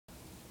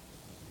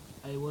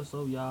Hey, what's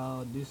up,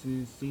 y'all? This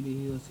is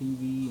City Hills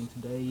TV, and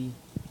today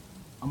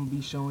I'm gonna be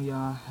showing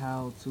y'all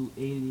how to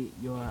edit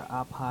your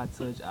iPod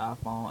Touch,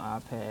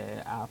 iPhone,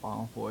 iPad,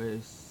 iPhone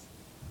 4S.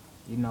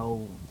 You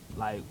know,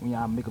 like when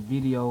y'all make a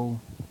video, you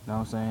know what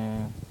I'm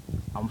saying?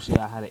 I'm gonna show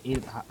y'all how to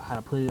edit, how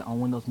to put it on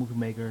Windows Movie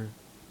Maker,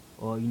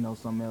 or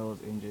something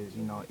else, and just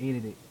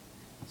edit it.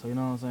 So you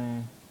know what I'm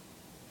saying?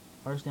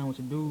 First thing I want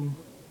you to do,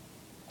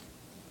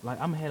 like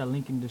I'm gonna have a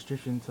link in the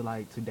description to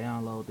to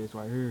download this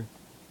right here.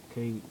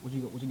 Okay, what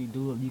you need to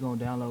do? You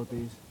gonna download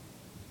this,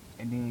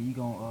 and then you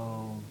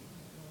gonna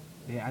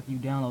then after you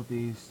download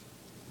this,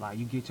 like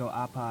you get your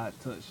iPod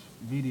Touch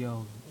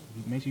video,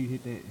 you make sure you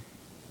hit that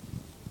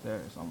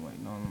there somewhere.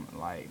 You know,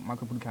 like my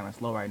computer kind of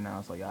slow right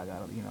now, so y'all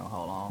gotta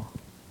hold on.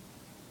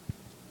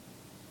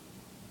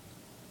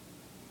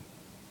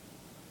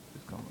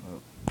 It's coming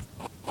up.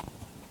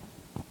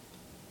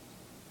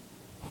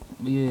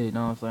 But yeah, you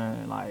know what I'm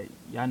saying? Like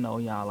y'all know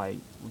y'all like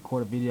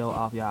record a video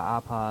off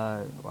y'all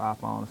iPod or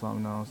iPhone or something.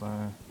 You know what I'm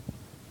saying?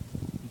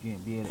 You can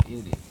be able to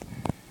edit.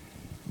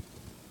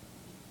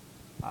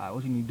 Alright,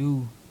 what you need to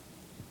do?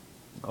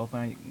 Go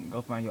find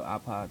your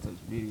iPod Touch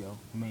video.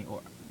 I mean,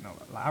 or no,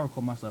 like I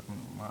record myself on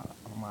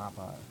my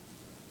iPod.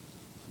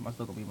 So my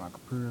stuff gonna be my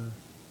computer.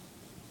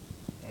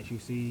 As you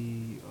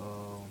see,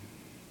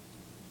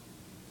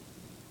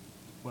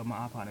 well,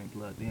 my iPod ain't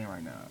plugged in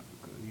right now,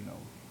 cause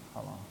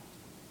hold on.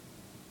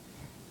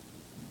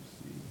 Let me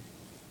see.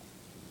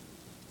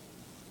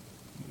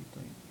 Let me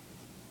think.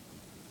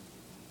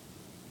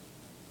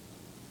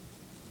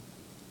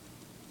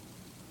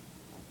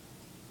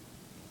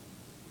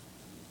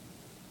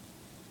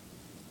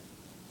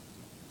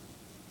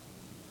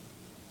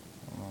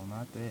 Hold on,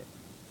 not that.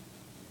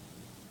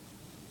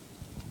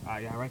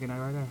 Alright, y'all recognize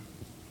right there?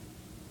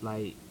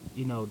 Like,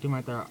 them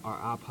right there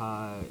are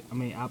iPod, I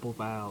mean Apple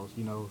files,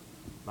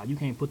 like you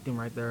can't put them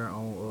right there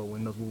on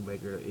Windows Movie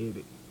Maker to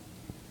edit.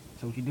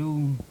 So what you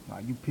do,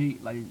 like you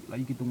pick, like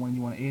you get the one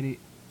you want to edit.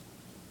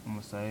 I'm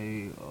gonna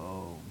say,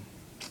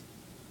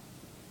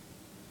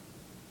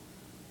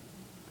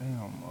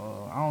 damn,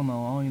 I don't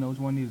know, I don't even know which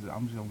one it is.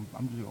 I'm just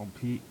gonna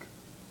pick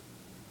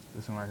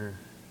this one right here.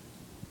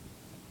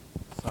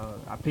 So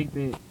I picked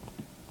it.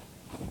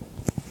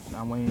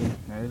 Now I'm waiting.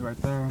 Now it's right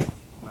there.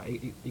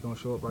 Like it gonna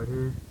show up right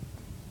here.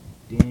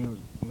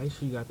 Then make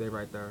sure you got that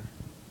right there.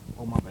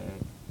 Oh my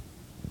bad.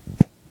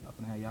 Up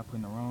in here, y'all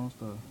putting the wrong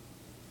stuff.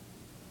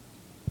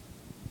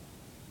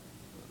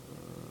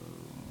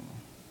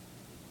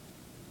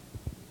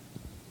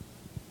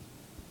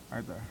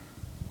 Right there.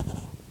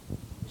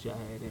 Y'all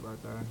had it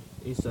right there.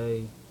 It's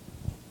a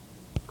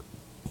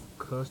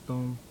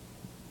custom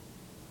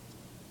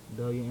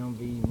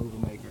WMV movie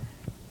maker.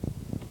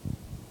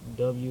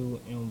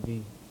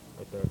 WMV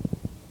right there.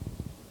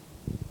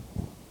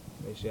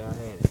 Make sure I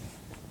had it.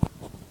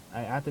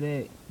 Alright, after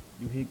that,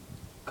 you hit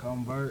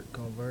convert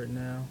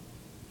now.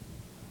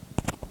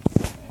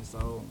 And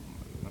so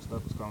my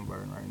stuff is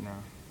converting right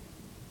now.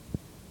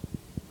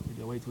 We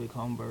just wait till it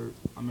convert.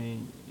 I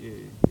mean,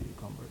 yeah,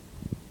 convert.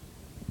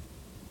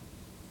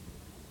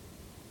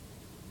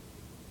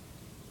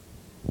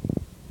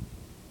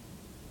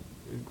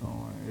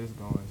 It's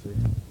going, see.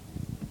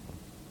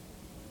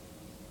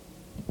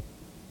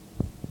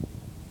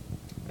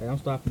 Hey, I'm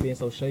sorry for being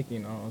so shaky,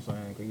 you know what I'm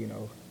saying? Cause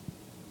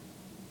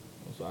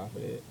I'm sorry for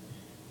that.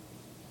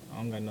 I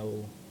don't got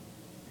no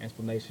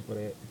explanation for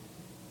that.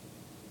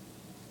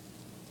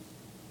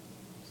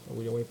 So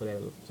we just wait for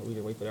that. So we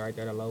just wait for that right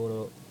there to load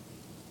up.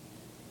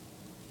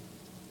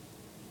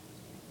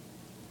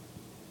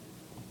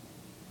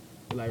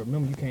 Like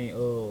remember, you can't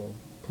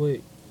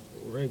put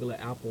regular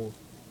Apple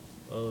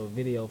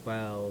video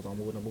files on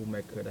Windows Movie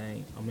Maker.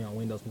 On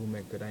Windows Movie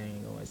Maker. They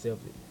ain't gonna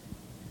accept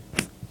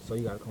it. So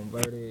you gotta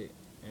convert it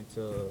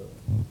into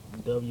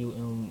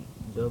WMV,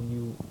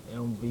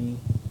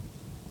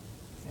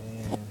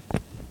 and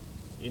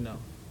you know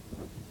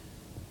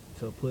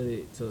to put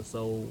it to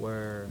so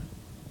where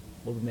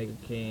Movie Maker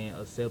can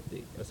accept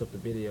the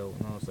video. You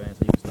know what I'm saying?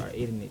 So you can start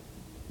editing it.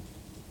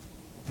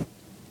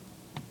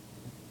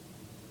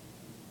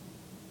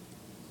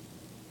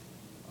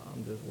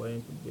 I'm just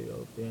waiting for the video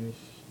to finish.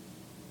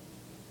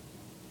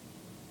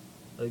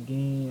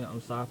 Again,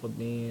 I'm sorry for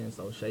being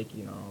so shaky,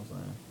 you know what I'm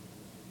saying?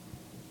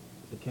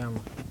 The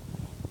camera.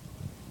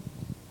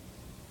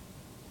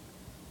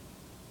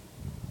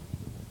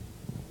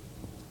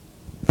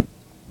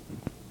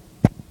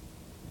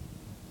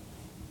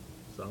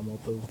 So I'm on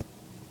through.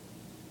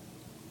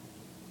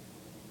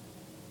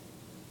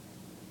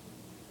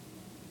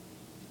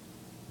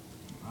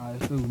 Alright,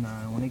 it's through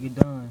now. When they get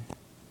done,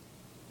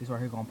 this right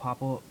here gonna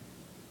pop up.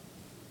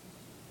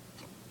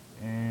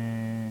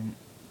 And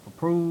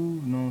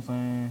approve, you know what I'm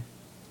saying?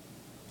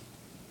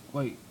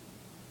 Wait,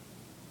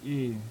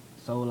 yeah.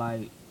 So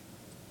like,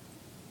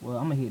 well,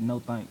 I'm gonna hit no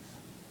thanks.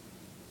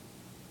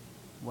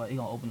 Well, it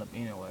gonna open up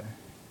anyway.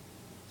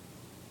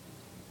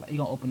 Like, it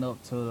gonna open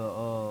up to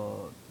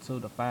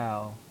the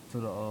file, to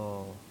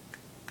the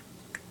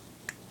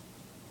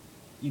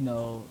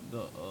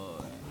the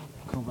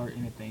convert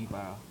anything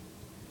file.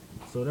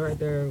 So right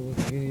there was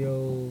the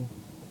video.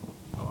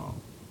 Hold on.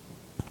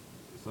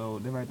 So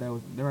that right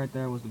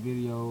there was the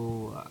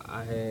video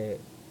I had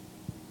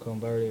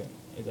converted.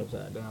 It's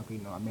upside down. You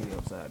know I made it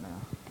upside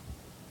down.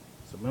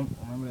 So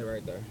remember that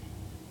right there.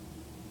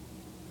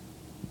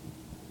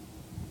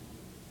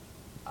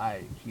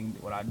 Alright,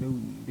 what I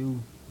do,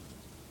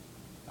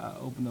 I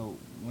open up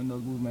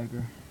Windows Boot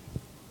Maker.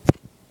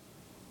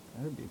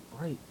 That'd be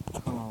bright.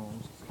 Hold on,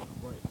 it's kind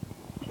of bright.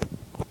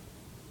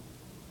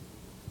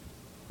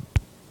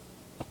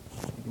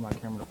 Get my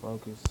camera to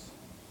focus.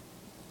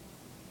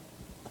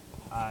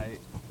 Alright,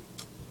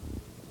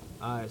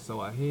 so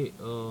I hit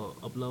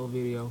upload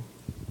video,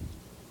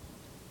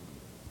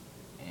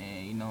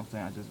 and you know what I'm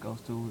saying, I just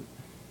goes to it.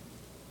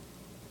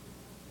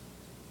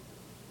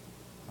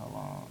 Hold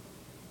on,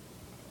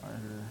 right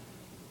here.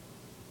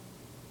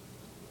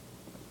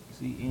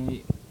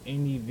 See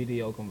any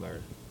video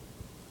converter.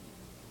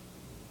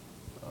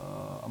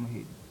 I'm gonna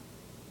hit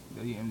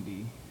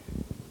WMD.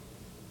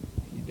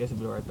 That's a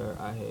bit right there.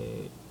 I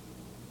had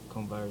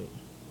converted.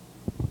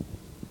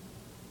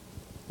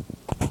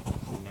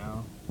 So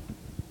now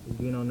it's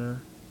getting on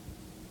there.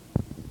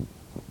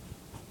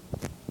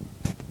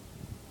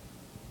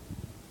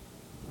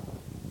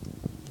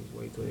 Just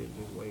wait for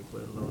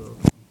it to load up.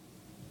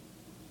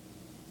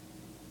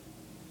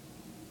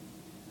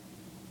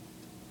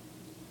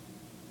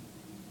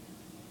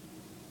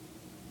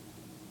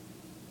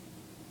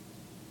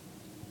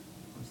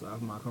 Sorry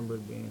for my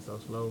converter being so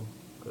slow,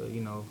 cause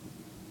you know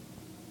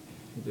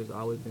it's just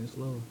always been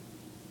slow.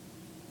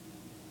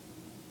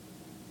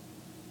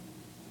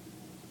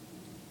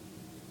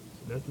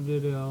 So that's the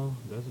video.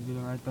 That's the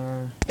video right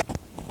there.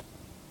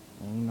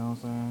 And you know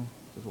what I'm saying?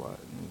 Just watch.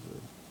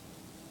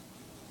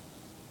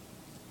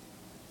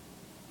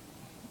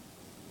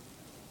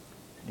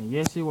 And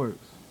yes, it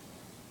works.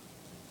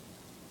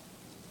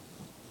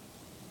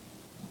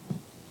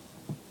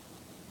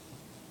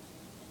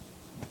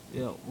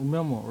 Yeah,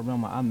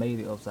 remember, I made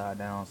it upside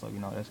down, so you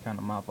know that's kind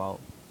of my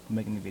fault for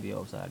making the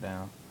video upside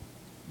down.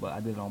 But I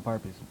did it on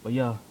purpose. But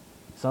yeah,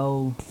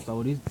 so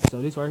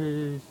this right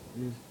here is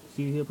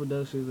CD Hill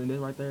Productions, and this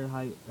right there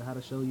how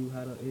to show you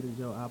how to edit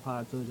your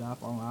iPod Touch,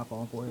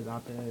 iPhone 4,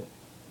 iPad,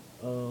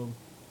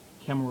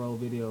 camera roll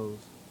videos.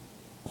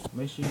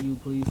 Make sure you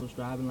please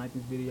subscribe and like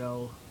this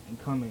video and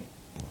comment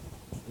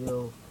if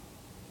you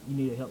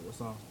need help with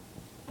something.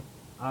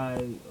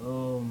 Alright,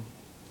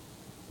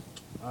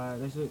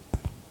 that's it.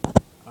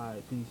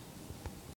 Alright, peace.